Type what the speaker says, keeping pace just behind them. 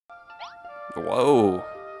Whoa.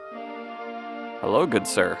 Hello, good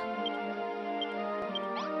sir.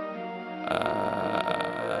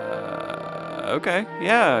 Okay.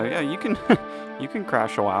 Yeah, you can you can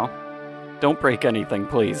crash a while. Don't break anything,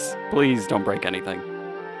 please. Please don't break anything.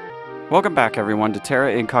 Welcome back, everyone, to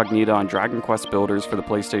Terra Incognita on Dragon Quest Builders for the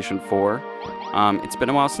PlayStation 4. It's been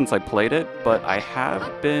a while since I played it, but I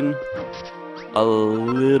have been a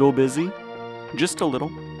little busy. Just a little.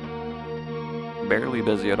 Barely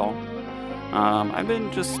busy at all. I've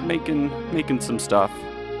been just making some stuff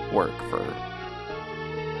work for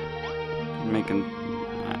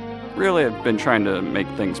really, I've been trying to make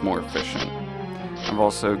things more efficient. I've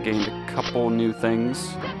also gained a couple new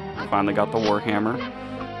things. Finally got the Warhammer.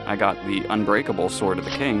 I got the Unbreakable Sword of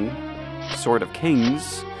Kings,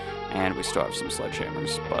 and we still have some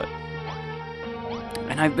sledgehammers, but...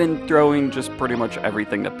 And I've been throwing just pretty much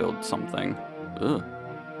everything that builds something. Ugh.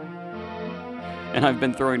 And I've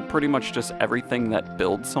been throwing pretty much just everything that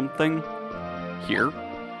builds something here,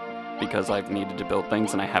 because I've needed to build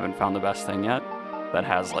things and I haven't found the best thing yet that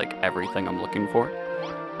has, like, everything I'm looking for.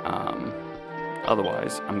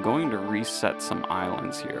 Otherwise, I'm going to reset some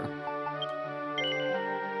islands here.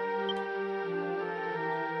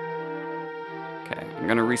 Okay, I'm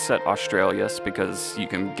going to reset Australis because you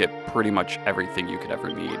can get pretty much everything you could ever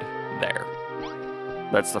need there.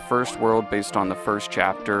 That's the first world based on the first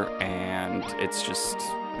chapter, and it's just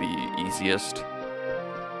the easiest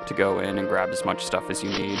to go in and grab as much stuff as you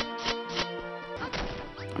need.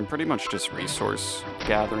 I'm pretty much just resource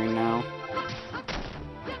gathering now.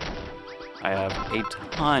 I have a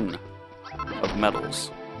ton of metals.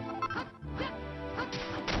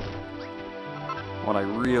 What I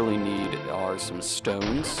really need are some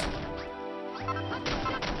stones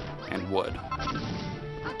and wood.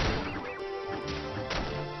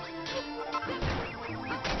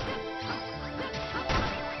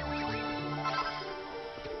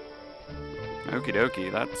 Okie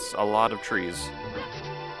dokie, that's a lot of trees.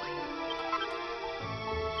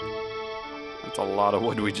 That's a lot of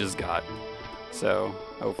wood we just got. So,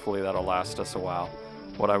 hopefully that'll last us a while.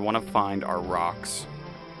 What I want to find are rocks.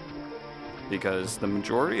 Because the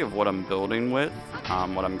majority of what I'm building with,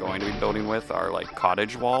 what I'm going to be building with, are like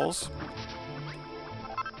cottage walls.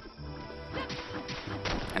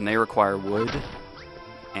 And they require wood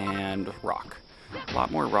and rock. A lot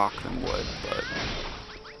more rock than wood, but...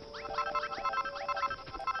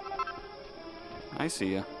 I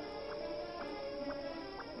see ya.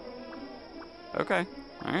 Okay.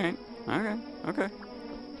 Alright. Okay.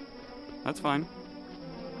 That's fine.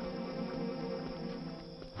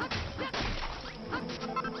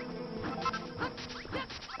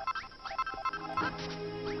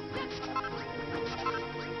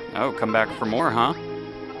 Oh, come back for more, huh?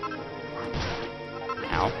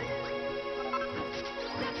 Ow.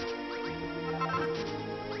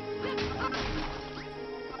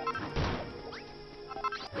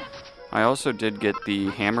 I also did get the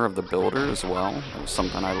Hammer of the Builder as well. It was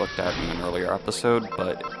something I looked at in an earlier episode,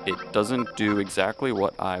 but it doesn't do exactly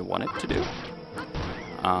what I want it to do.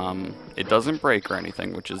 It doesn't break or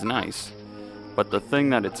anything, which is nice. But the thing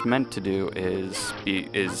that it's meant to do is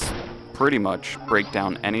pretty much break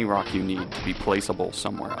down any rock you need to be placeable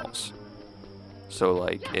somewhere else. So,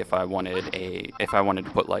 like, if I wanted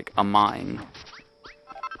to put like a mine,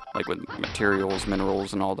 like with materials,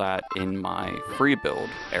 minerals, and all that in my free build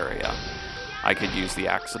area, I could use the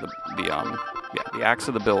axe of the axe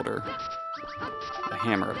of the builder, the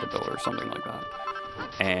hammer of the builder, something like that,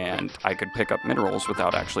 and I could pick up minerals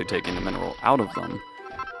without actually taking the mineral out of them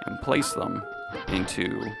and place them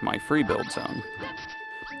into my free build zone.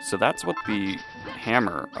 So that's what the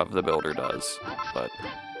hammer of the builder does, but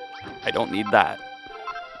I don't need that.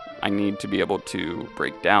 I need to be able to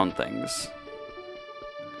break down things.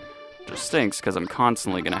 Just stinks because I'm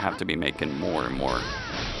constantly going to have to be making more and more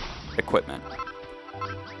equipment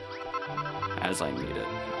as I need it.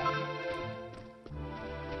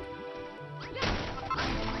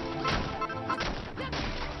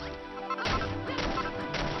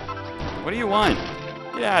 What do you want?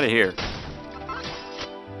 Get out of here.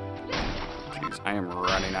 Jeez, I am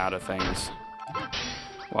running out of things.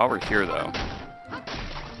 While we're here, though,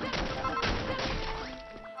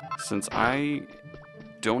 since I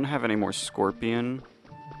don't have any more scorpion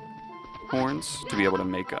horns to be able to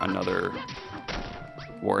make another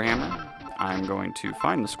Warhammer, I'm going to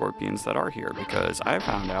find the scorpions that are here, because I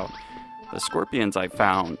found out the scorpions I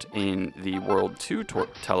found in the World 2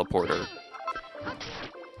 teleporter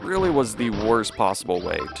really was the worst possible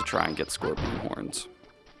way to try and get scorpion horns.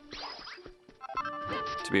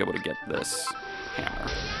 To be able to get this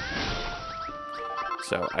hammer.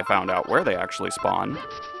 So I found out where they actually spawn,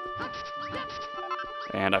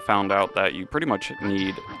 And I found out that you pretty much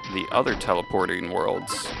need the other teleporting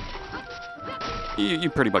worlds. You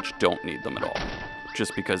pretty much don't need them at all.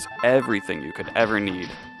 Just because everything you could ever need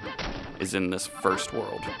is in this first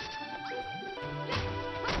world.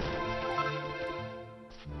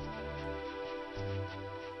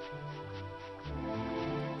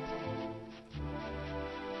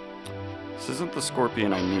 This isn't the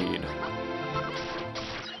scorpion I need.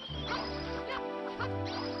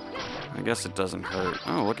 I guess it doesn't hurt.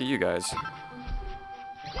 Oh, look at you guys.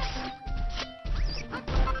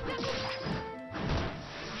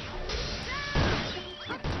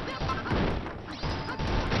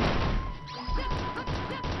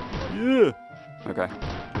 Yeah. Okay.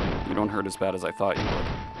 You don't hurt as bad as I thought you would.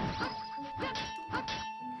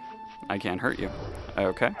 I can't hurt you.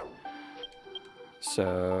 Okay.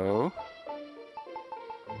 So...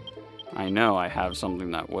 I know I have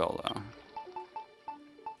something that will, though.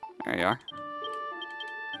 There you are.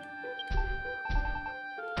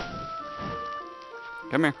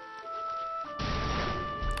 Come here.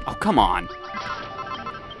 Oh, come on.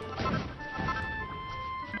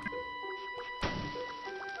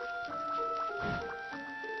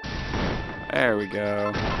 There we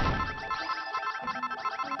go.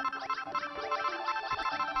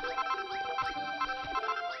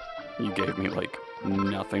 You gave me, like,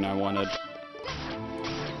 nothing I wanted.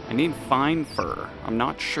 I need fine fur. I'm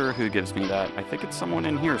not sure who gives me that. I think it's someone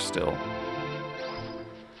in here still.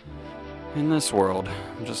 In this world.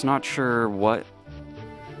 I'm just not sure what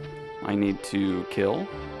I need to kill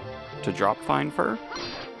to drop fine fur.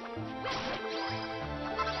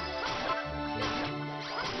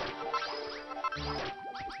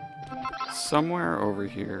 Somewhere over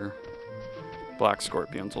here, black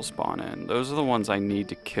scorpions will spawn in. Those are the ones I need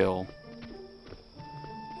to kill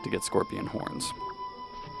to get scorpion horns.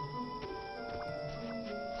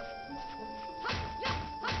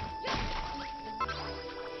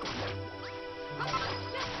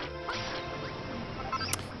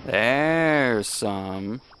 There's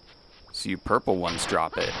some. So you purple ones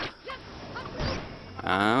drop it.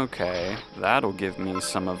 Okay, that'll give me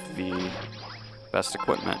some of the best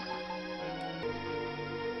equipment.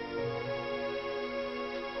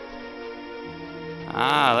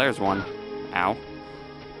 Ah, there's one. Ow.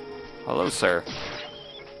 Hello, sir.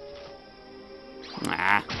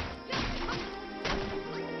 Ah.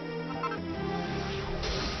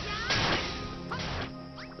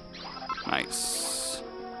 Nice.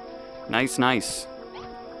 Nice, nice.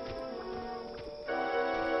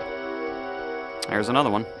 There's another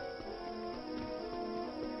one.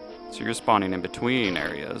 So you're spawning in between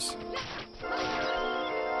areas.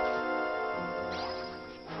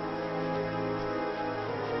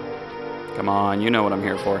 Come on, you know what I'm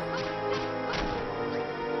here for.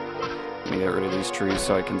 Let me get rid of these trees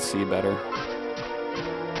so I can see better.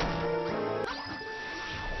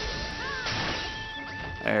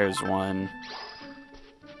 There's one.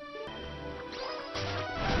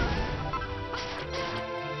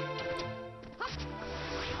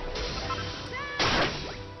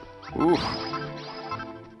 Ooh.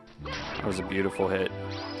 That was a beautiful hit.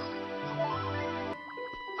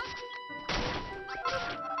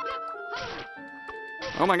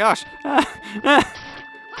 Oh my gosh! I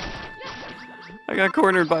got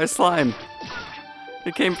cornered by a slime.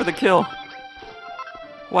 It came for the kill.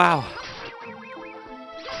 Wow.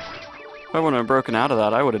 If I wouldn't have broken out of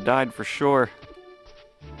that, I would have died for sure.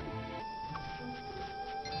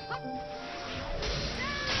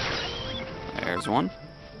 There's one.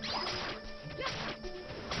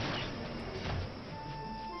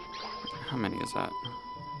 How many is that?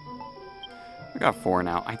 I got 4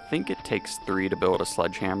 now. I think it takes 3 to build a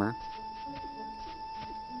sledgehammer.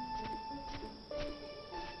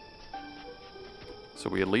 So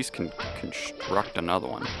we at least can construct another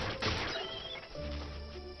one.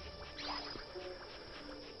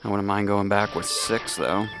 I wouldn't mind going back with 6,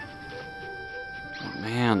 though.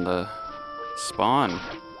 Man, the spawn.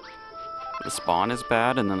 The spawn is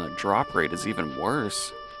bad, and then the drop rate is even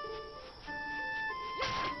worse.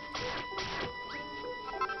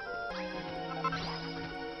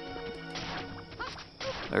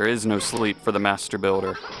 There is no sleep for the master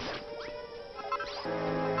builder.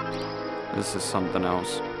 This is something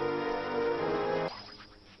else.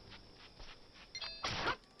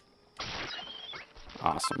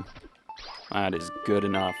 Awesome. That is good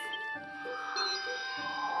enough.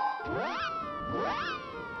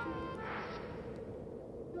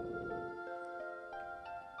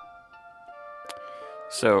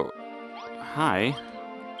 So, hi.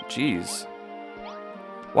 Jeez.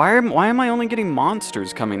 Why am I only getting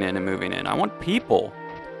monsters coming in and moving in? I want people.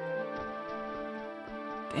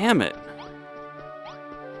 Damn it.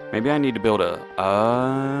 Maybe I need to build a...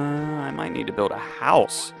 I might need to build a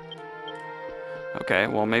house. Okay,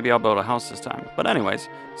 well, maybe I'll build a house this time. But anyways,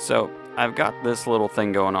 so I've got this little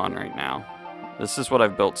thing going on right now. This is what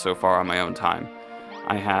I've built so far on my own time.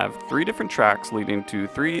 I have 3 different tracks leading to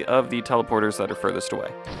 3 of the teleporters that are furthest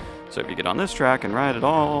away. So if you get on this track and ride it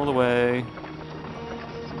all the way...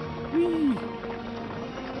 Whee!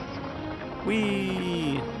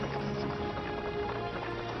 Whee!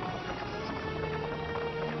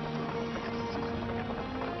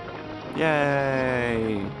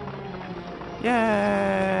 Yay!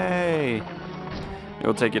 Yay!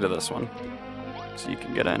 It'll take you to this one, so you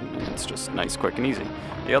can get in, and it's just nice, quick, and easy.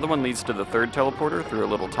 The other one leads to the 3rd teleporter through a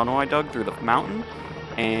little tunnel I dug through the mountain,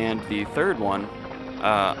 and the 3rd one,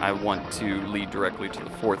 I want to lead directly to the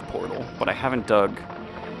 4th portal, but I haven't dug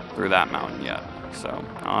through that mountain yet, so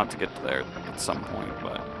I'll have to get to there at some point,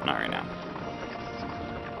 but not right now.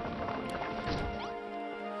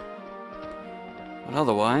 But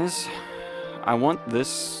otherwise, I want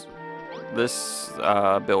this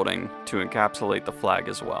building to encapsulate the flag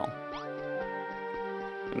as well.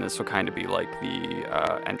 And this will kind of be like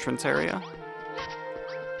the entrance area.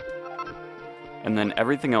 And then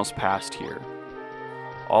everything else past here,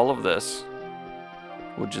 all of this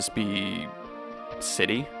would just be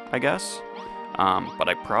city, I guess. But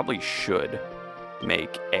I probably should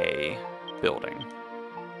make a building.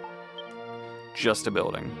 Just a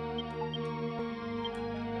building.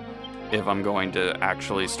 If I'm going to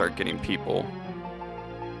actually start getting people.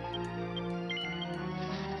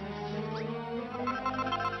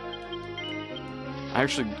 I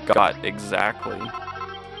actually got exactly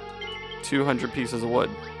 200 pieces of wood.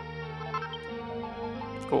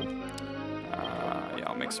 Cool. Yeah,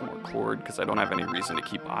 I'll make some more cord because I don't have any reason to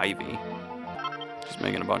keep ivy. Just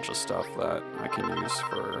making a bunch of stuff that I can use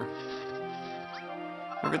for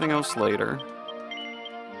everything else later.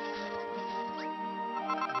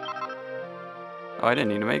 Oh, I didn't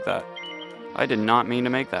need to make that. I did not mean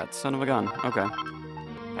to make that. Son of a gun. Okay.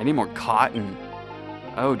 I need more cotton.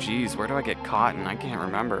 Oh, geez. Where do I get cotton? I can't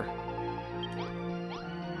remember.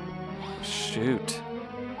 Shoot.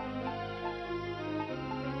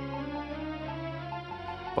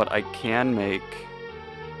 But I can make...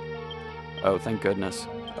 Oh, thank goodness.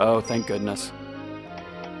 Oh, thank goodness.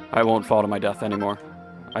 I won't fall to my death anymore.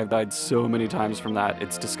 I've died so many times from that.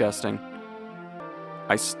 It's disgusting.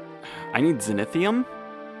 I need zenithium?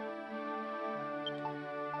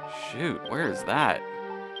 Shoot, where is that?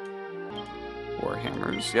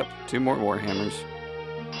 Warhammers. Yep, 2 more warhammers.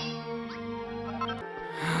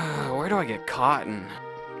 Where do I get cotton?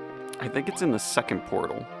 I think it's in the 2nd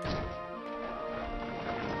portal.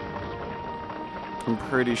 I'm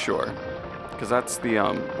pretty sure. Because that's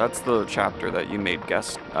the chapter that you made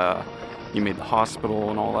you made the hospital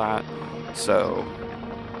and all that. So,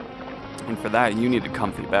 and for that you needed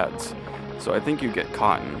comfy beds. So I think you get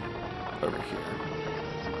cotton over here.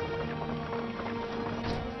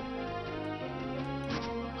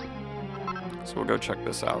 So we'll go check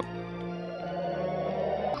this out.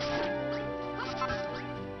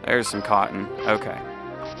 There's some cotton. Okay.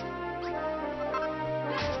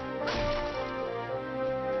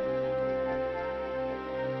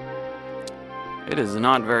 It is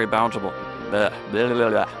not very bountiful.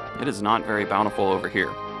 It is not very bountiful over here.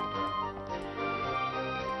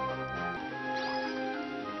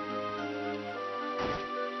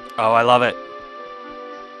 Oh, I love it.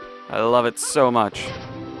 I love it so much.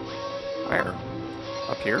 Where?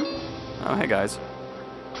 Up here? Oh, hey guys.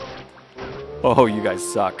 Oh, you guys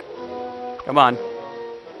suck. Come on.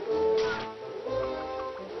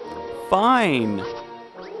 Fine.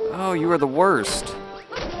 Oh, you are the worst.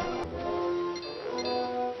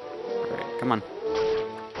 Alright, come on.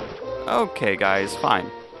 Okay, guys,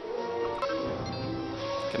 fine.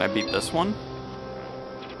 Can I beat this one?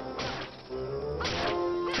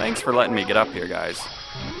 Thanks for letting me get up here, guys.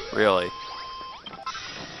 Really.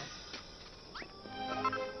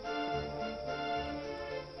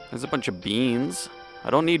 There's a bunch of beans. I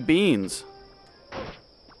don't need beans.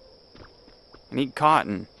 I need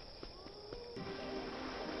cotton.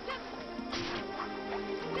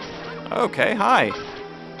 Okay, hi.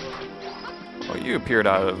 Well, you appeared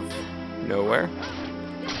out of nowhere.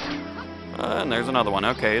 And there's another one.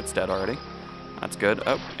 Okay, it's dead already. That's good.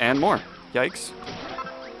 Oh, and more. Yikes.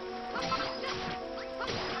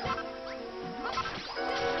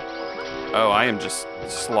 Oh, I am just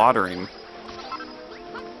slaughtering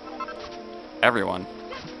everyone.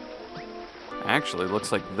 Actually,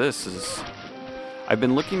 looks like this is... I've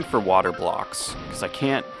been looking for water blocks, because I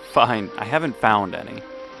haven't found any.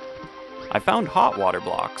 I found hot water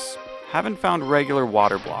blocks. Haven't found regular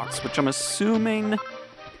water blocks, which I'm assuming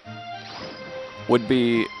would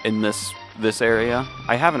be in this area.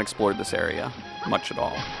 I haven't explored this area much at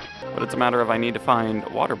all, but it's a matter of I need to find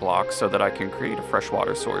water blocks so that I can create a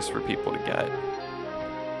freshwater source for people to get.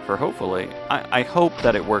 For hopefully, I hope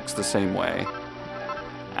that it works the same way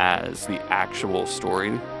as the actual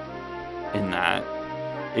story, in that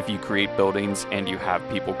if you create buildings and you have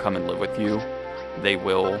people come and live with you, they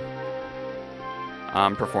will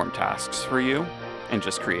perform tasks for you and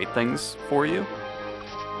just create things for you.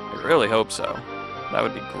 I really hope so. That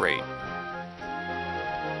would be great.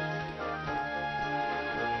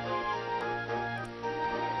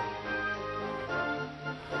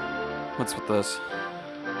 What's with this?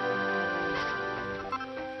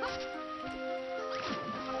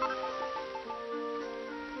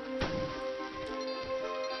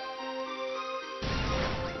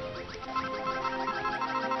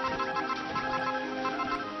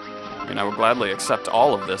 I mean, I would gladly accept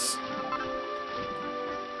all of this.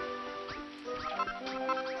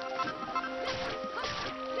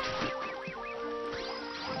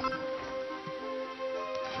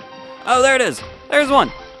 Oh, there it is! There's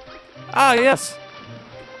one! Ah, yes!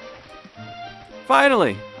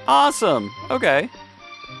 Finally! Awesome! Okay.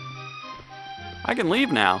 I can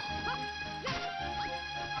leave now.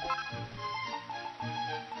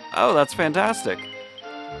 Oh, that's fantastic.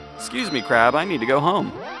 Excuse me, Crab, I need to go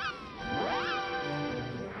home.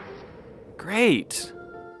 Great!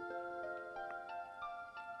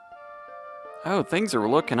 Oh, things are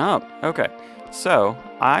looking up. Okay, so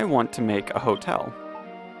I want to make a hotel.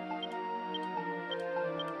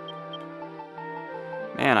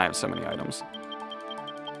 Man, I have so many items.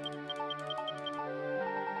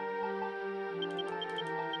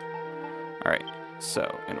 Alright,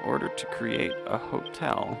 so in order to create a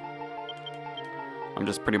hotel, I'm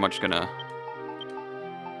just pretty much gonna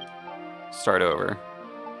start over.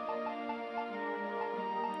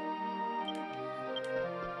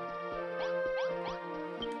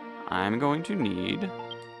 I'm going to need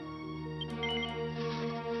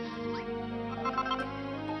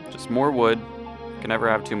just more wood. Can never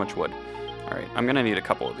have too much wood. Alright, I'm gonna need a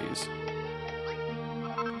couple of these.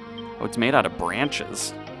 Oh, it's made out of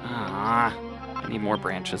branches. Ah, I need more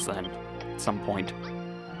branches then, at some point.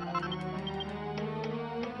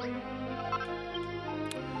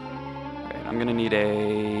 Alright, I'm gonna need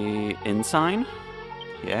a inn sign.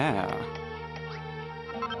 Yeah.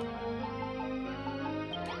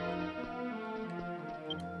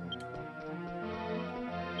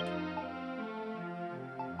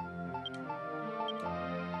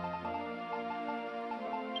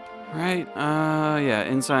 Right, yeah,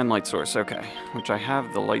 inside light source, okay. Which I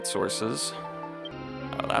have the light sources.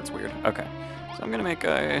 Oh, that's weird. Okay, so I'm gonna make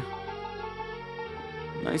a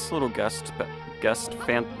nice little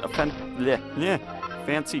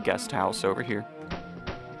fancy guest house over here.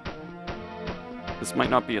 This might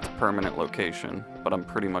not be its permanent location, but I'm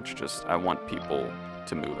pretty much just, I want people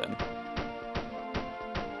to move in.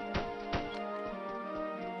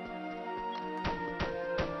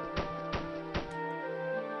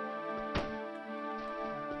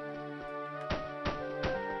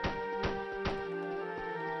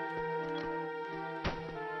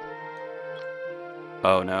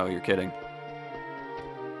 Oh no, you're kidding.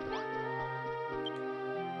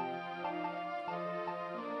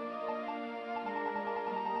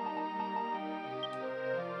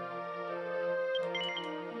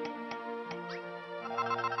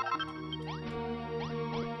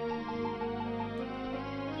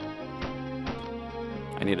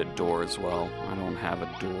 I need a door as well. I don't have a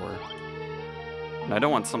door. And I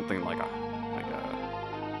don't want something like a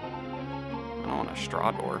I don't want a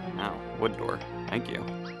straw door. No, wood door. Thank you.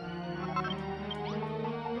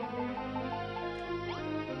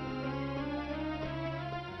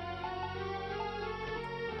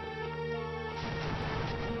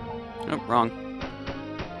 Nope, wrong.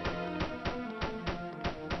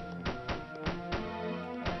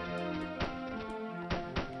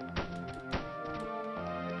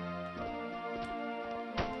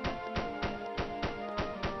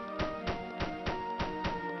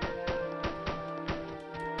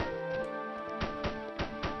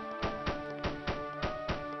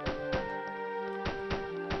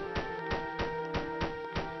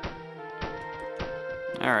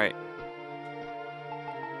 All right.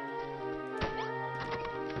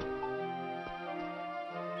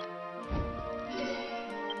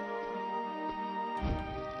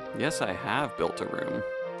 Yes, I have built a room.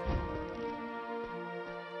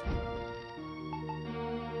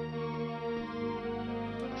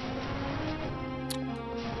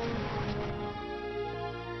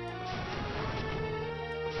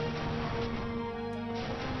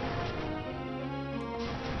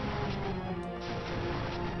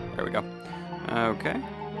 There we go. Okay.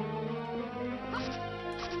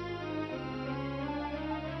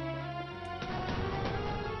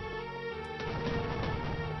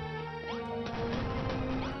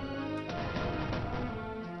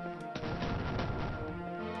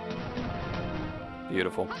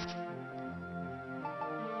 Beautiful.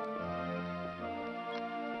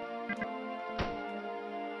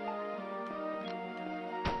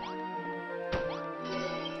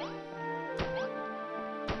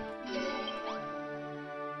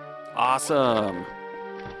 Awesome!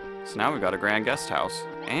 So now we've got a grand guest house,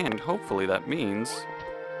 and hopefully that means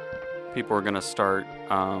people are gonna start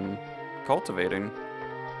cultivating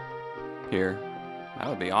here. That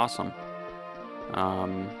would be awesome.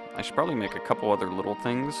 I should probably make a couple other little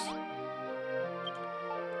things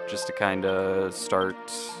just to kind of start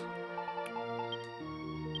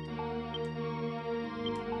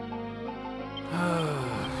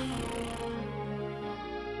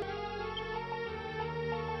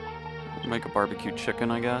make a barbecue chicken,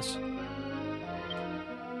 I guess.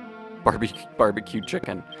 Barbecue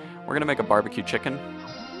chicken. We're gonna make a barbecue chicken.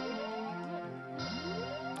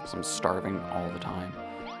 'Cause I'm starving all the time.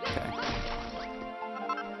 Okay.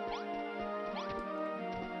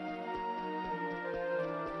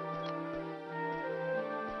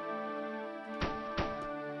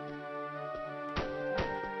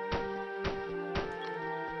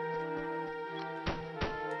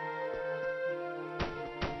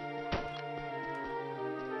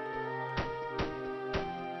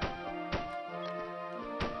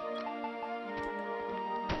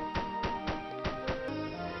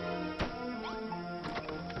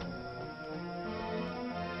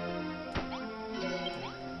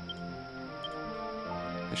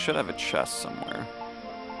 I should have a chest somewhere.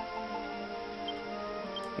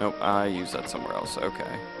 Nope, I use that somewhere else.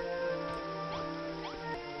 Okay.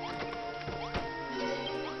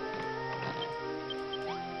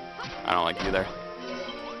 I don't like you there.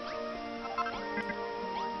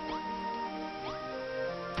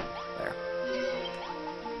 There.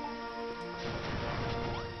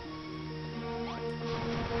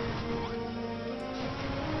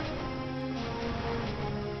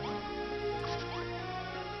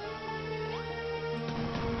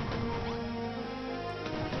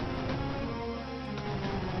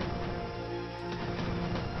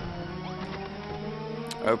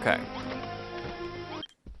 Okay.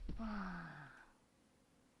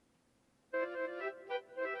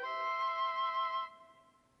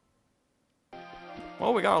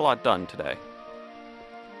 Well, we got a lot done today.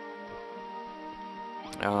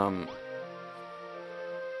 I'm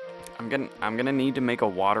gonna need to make a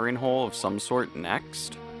watering hole of some sort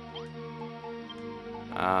next.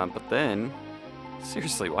 But then,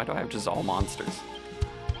 seriously, why do I have just all monsters?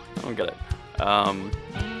 I don't get it.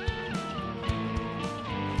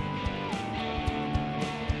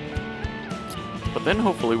 But then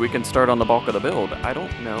hopefully we can start on the bulk of the build. I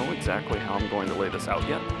don't know exactly how I'm going to lay this out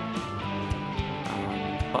yet.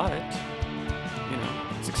 But, you know,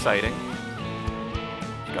 it's exciting.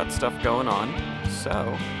 Got stuff going on,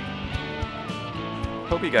 so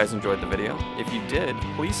hope you guys enjoyed the video. If you did,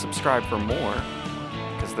 please subscribe for more,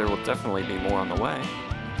 because there will definitely be more on the way.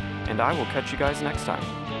 And I will catch you guys next time.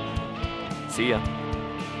 See ya.